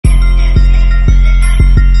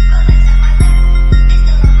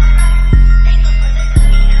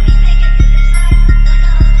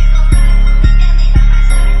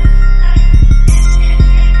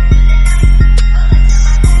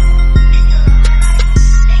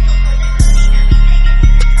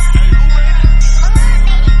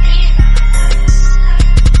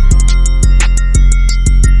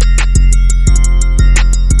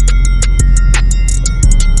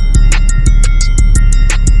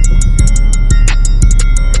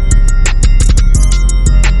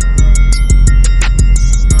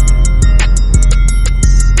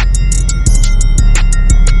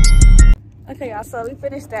so we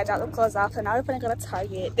finished that, dropped the clothes off, and now we're gonna go to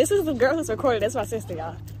Target. This is the girl who's recording. That's my sister,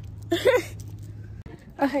 y'all.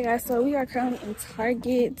 Okay, guys, so we are currently in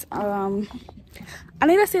Target. I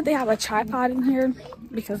need to see if they have a tripod in here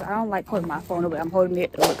because I don't like holding my phone the way I'm holding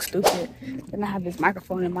it. It looks stupid. And I have this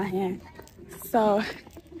microphone in my hand. So, I'm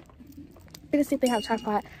gonna see if they have a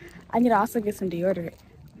tripod. I need to also get some deodorant,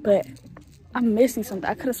 but I'm missing something.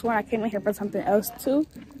 I could have sworn I came in here for something else too,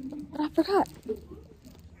 but I forgot.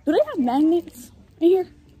 Do they have magnets in here?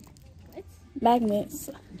 What? Magnets.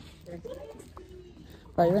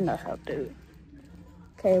 Bro, you're no help, dude.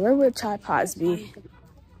 Okay, where would tripods be?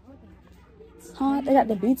 Huh? They got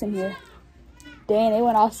the beats in here. Dang, they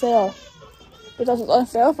went off sale. It was on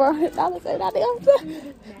sale for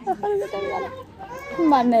 $100.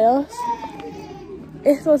 My nails.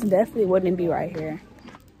 It most definitely wouldn't be right here.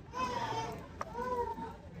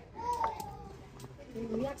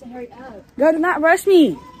 We have to hurry up. Girl, do not rush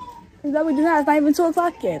me. No, we do not. It's not even 2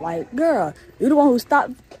 o'clock yet. Like, girl, you the one who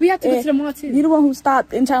stopped. We have to go to the mall too. You the one who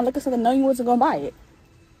stopped and trying to look at something knowing you wasn't gonna buy it.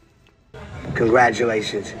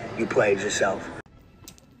 Congratulations, you played yourself.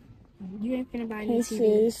 You ain't finna buy any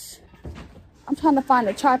TV. I'm trying to find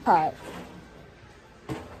a tripod.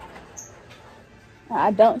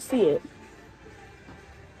 I don't see it.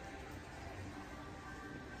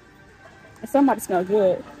 Somebody smell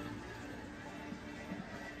good.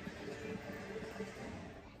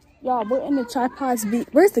 Y'all, where in the tripods be?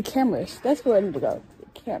 Where's the cameras? That's where I need to go. The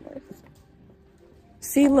cameras.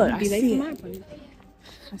 See, look, I see it.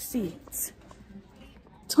 I see it.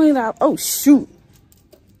 $20. Oh, shoot.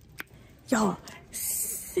 Y'all,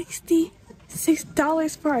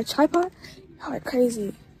 $66 for a tripod? Y'all are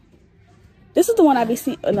crazy. This is the one I be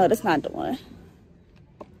seeing. Oh, no, that's not the one.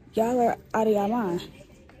 Y'all are out of y'all mind.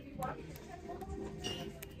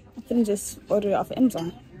 I'm finna just order it off of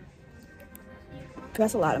Amazon.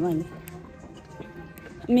 That's a lot of money.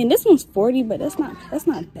 I mean, this one's $40, but that's not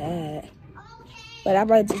bad. But I'd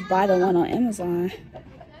rather just buy the one on Amazon.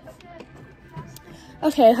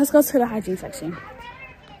 Okay, let's go to the hygiene section.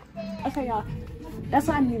 Okay, y'all. That's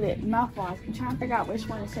what I needed. Mouthwash. I'm trying to figure out which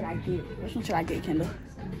one should I get. Which one should I get, Kendall?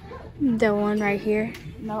 The one right here.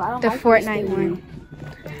 No, I don't the like Fortnite one.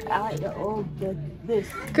 I like the old, this.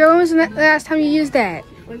 Girl, when was the last time you used that?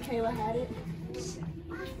 When Kayla had it.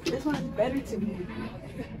 This one's better to me.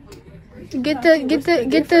 Get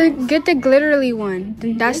the glittery one.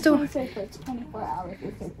 That's this the one said for 24 hours.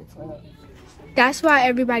 It said for 12. That's why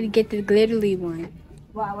everybody get the glittery one.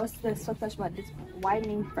 Wow, what's this so special about this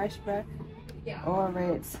whitening fresh breath or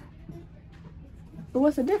reds? But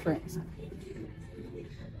what's the difference?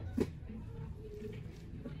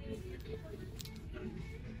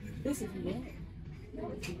 This is mint.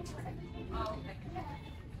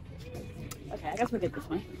 Okay, I guess we'll get this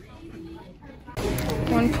one. 1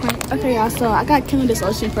 point. Okay, y'all, so I got Kendall this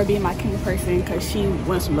lotion for being my Kendall person because she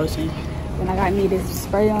wants some lotion. And I got me this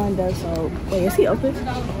spray on Dove soap. Wait, is he open?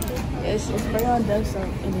 It's spray on Dove soap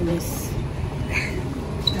and then this.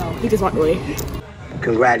 No, he just walked away.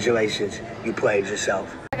 Congratulations, you played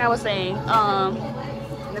yourself. Like I was saying,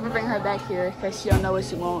 never bring her back here because she don't know what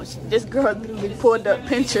she wants. This girl literally pulled up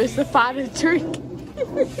Pinterest to find a drink.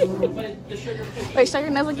 Wait, show your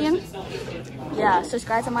nails again? Yeah,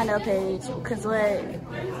 subscribe to my nail page because what?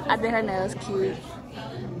 I think her nails cute.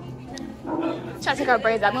 Trying to take our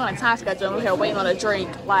braids out. I'm on a time schedule and we're here waiting on a drink.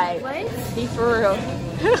 Like, what? Be for real.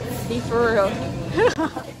 Be for real.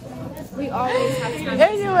 We always have time.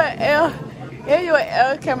 Here's your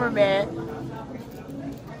L cameraman.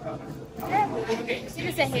 She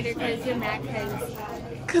just a hater because you're mad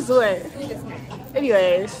Cause what?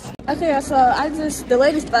 Anyways. Okay, so the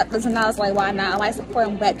lady stopped us and I was like, why not? I like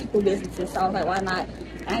supporting black people businesses, so I was like, why not?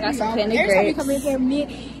 And I got some candy grapes. Every time we come in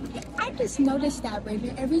here, I just noticed that,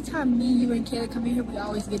 baby. Every time me, you, and Kayla come in here, we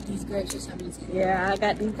always get these grapes for some reason. Yeah, I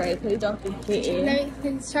got these grapes. Please don't forget it.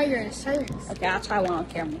 Try yours. Okay, I'll try one on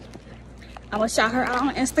camera. I'm gonna shout her out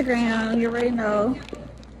on Instagram. You already know.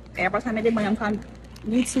 Every time I did money, I'm trying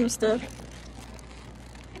YouTube stuff.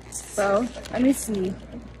 So, let me see.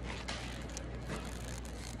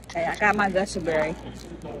 Okay, I got my Gʀᴅᴇ.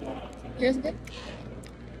 Yours good?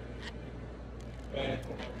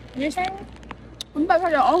 You're saying? What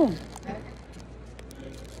about your own?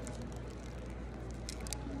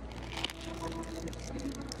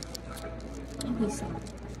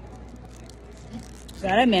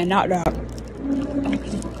 Yeah, that man knocked out.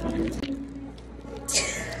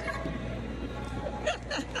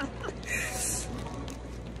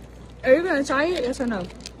 Are you gonna try it? Yes or no?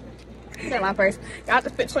 Take my purse. I have to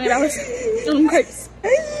spend $20 on them grapes.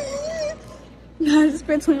 I just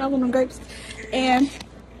spent $20 on them grapes. And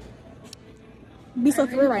be so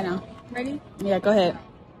free right now. Ready? Yeah, go ahead.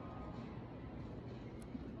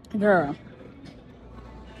 Girl.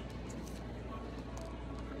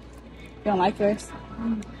 You don't like yours?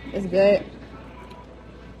 It's good.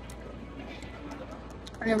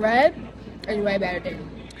 Are you red? Or you way better than?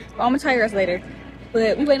 Well, I'm gonna try yours later.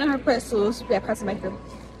 But we waiting on her pretzels. We got pretzel maker.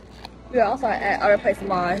 We are also at our place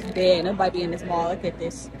mall. Dead. Nobody be in this mall. Look at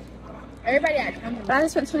this. Everybody at home. But I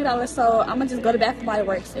just spent $20, so I'm gonna just go to Bath and Body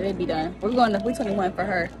Works and it'll be done. We're going to 321 for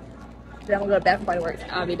her. Then I'm gonna go to Bath and Body Works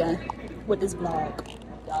and I'll be done with this vlog.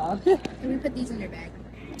 Y'all. Let me put these in your bag.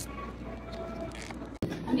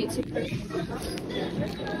 I need to.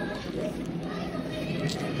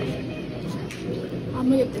 I'm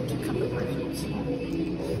gonna get the cucumber perfumes.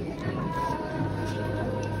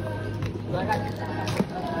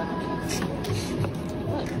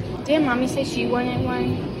 Didn't mommy say she wanted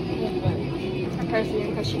one? A perfume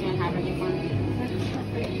because she didn't have any one.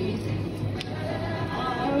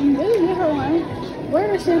 Really give her one.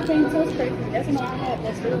 Where the champagne toast perfume? That's what I had.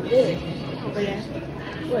 That's real good. Over there.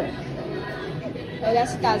 Where? Oh,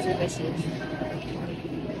 that's 𝙎𝙪𝙗.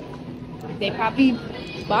 They probably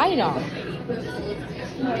buy it all.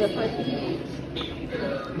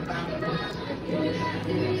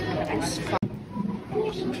 That's fun.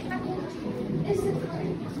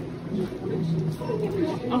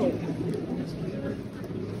 Oh.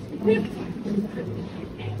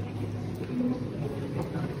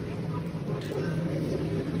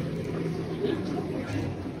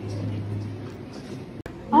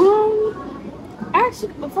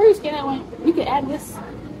 Actually, before you scan that one, you could add this.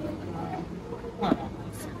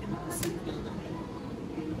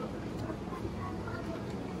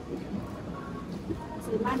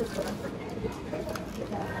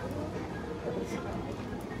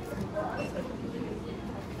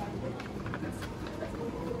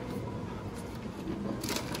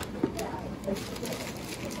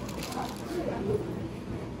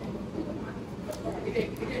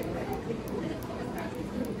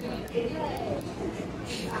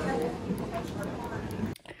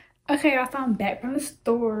 Okay, y'all, so I'm back from the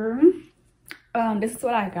store. This is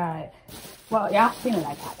what I got. Well, y'all seen what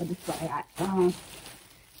I got, but this is what I got.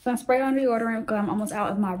 Some spray on deodorant because I'm almost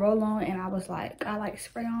out of my roll-on, and I was like, I like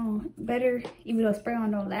spray on better, even though spray on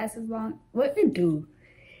don't last as long. What it do?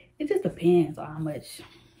 It just depends on how much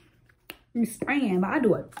you're spraying, but I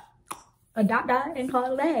do a dot and call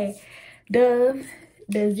it a day. Dove,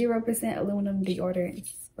 the 0% aluminum deodorant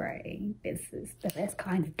spray. This is the best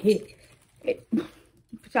kind to get.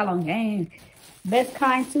 Put y'all on game. Best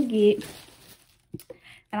kind to get.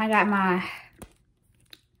 And I got my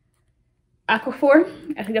Aquaphor.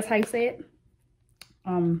 I think that's how you say it.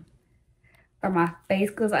 For my face,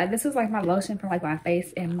 because this is like my lotion for like my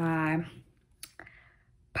face and my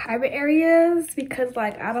private areas, because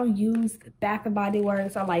like I don't use Bath and Body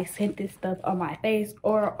Works or like scented stuff on my face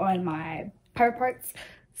or on my private parts.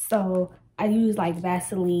 So I use like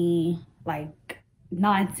Vaseline, like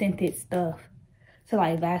non-scented stuff. So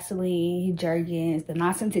like Vaseline, Jergens, the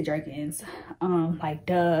non-scented Jergens, like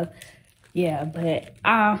Dove. Yeah, but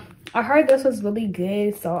I heard this was really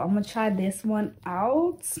good, so I'm gonna try this one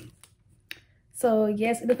out. So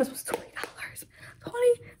yes, this was $20. $20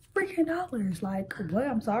 freaking dollars. Like what?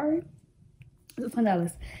 I'm sorry. It's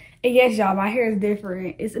 $20. And yes, y'all, my hair is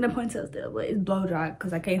different. It's in a ponytail still, but it's blow dry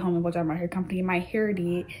because I came home and blow dry my hair company. My hair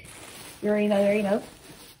did. You already know, you already know.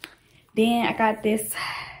 Then I got this.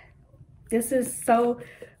 This is so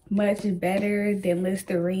much better than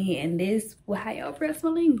Listerine, and this will have your breath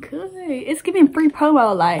smelling good. It's giving free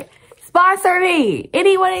promo, like sponsor me.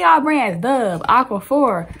 Any one of y'all brands, Dove,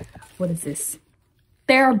 Aquaphor. What is this?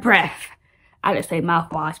 TheraBreath. I didn't say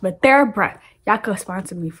mouthwash, but TheraBreath. Y'all could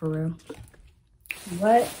sponsor me for real.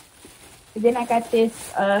 What? And then I got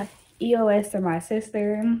this EOS for my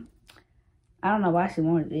sister. I don't know why she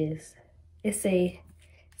wanted this. It's a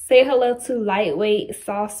say hello to lightweight,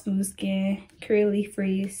 soft, smooth skin, curly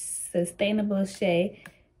free, sustainable shea.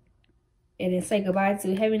 And then say goodbye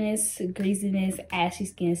to heaviness, greasiness, ashy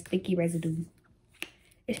skin, sticky residue.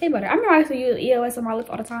 It's shea butter. I remember I used to use EOS on my lips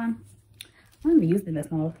all the time. I don't even use them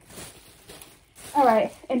this much.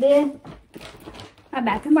 Alright, and then my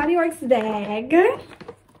Bath and Body Works bag.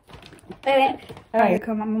 Alright,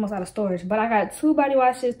 I'm almost out of storage. But I got 2 body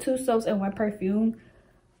washes, 2 soaps, and 1 perfume.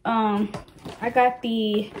 I got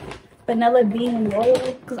the vanilla bean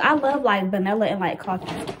royal because I love like vanilla and like coffee.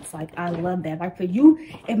 It's like I love that. Like for you,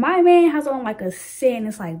 if my man has on like a scent,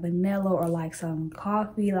 it's like vanilla or like some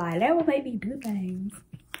coffee, like that would make me do things.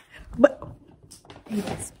 But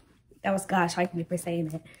anyways, that was God striking me for saying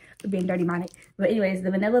that, for being dirty minded. But anyways, the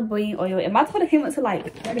vanilla bean oil, and my total came up to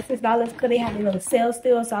like $36 because they had a little sale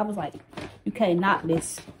still. So I was like, you can't knock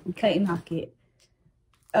this. You couldn't knock it.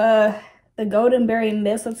 The golden berry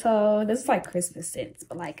mistletoe. This is like Christmas scents,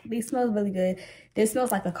 but like these smell really good. This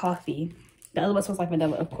smells like a coffee. The other one smells like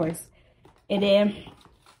vanilla, of course. And then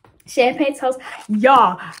champagne toast.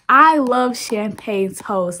 Y'all, I love champagne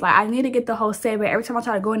toast. Like, I need to get the whole set, but every time I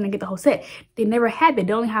try to go in and get the whole set, they never have it.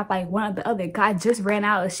 They only have like one or the other. I just ran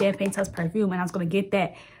out of champagne toast perfume and I was gonna get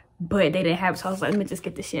that, but they didn't have it. So I was like, let me just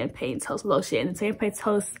get the champagne toast lotion. And the champagne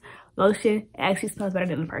toast lotion actually smells better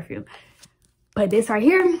than the perfume. But this right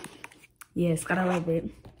here, yes, gotta love it.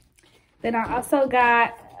 Then I also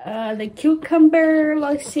got the cucumber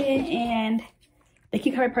lotion and the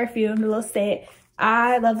cucumber perfume, the little set.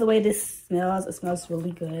 I love the way this smells. It smells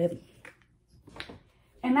really good.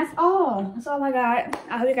 And that's all. That's all I got.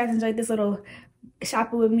 I hope you guys enjoyed this little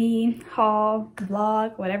shopping with me haul,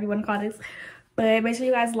 vlog, whatever you want to call this. But make sure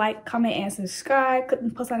you guys like, comment, and subscribe. Click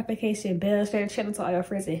the post notification bell. Share the channel to all your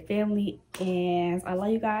friends and family. And I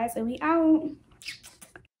love you guys. And we out.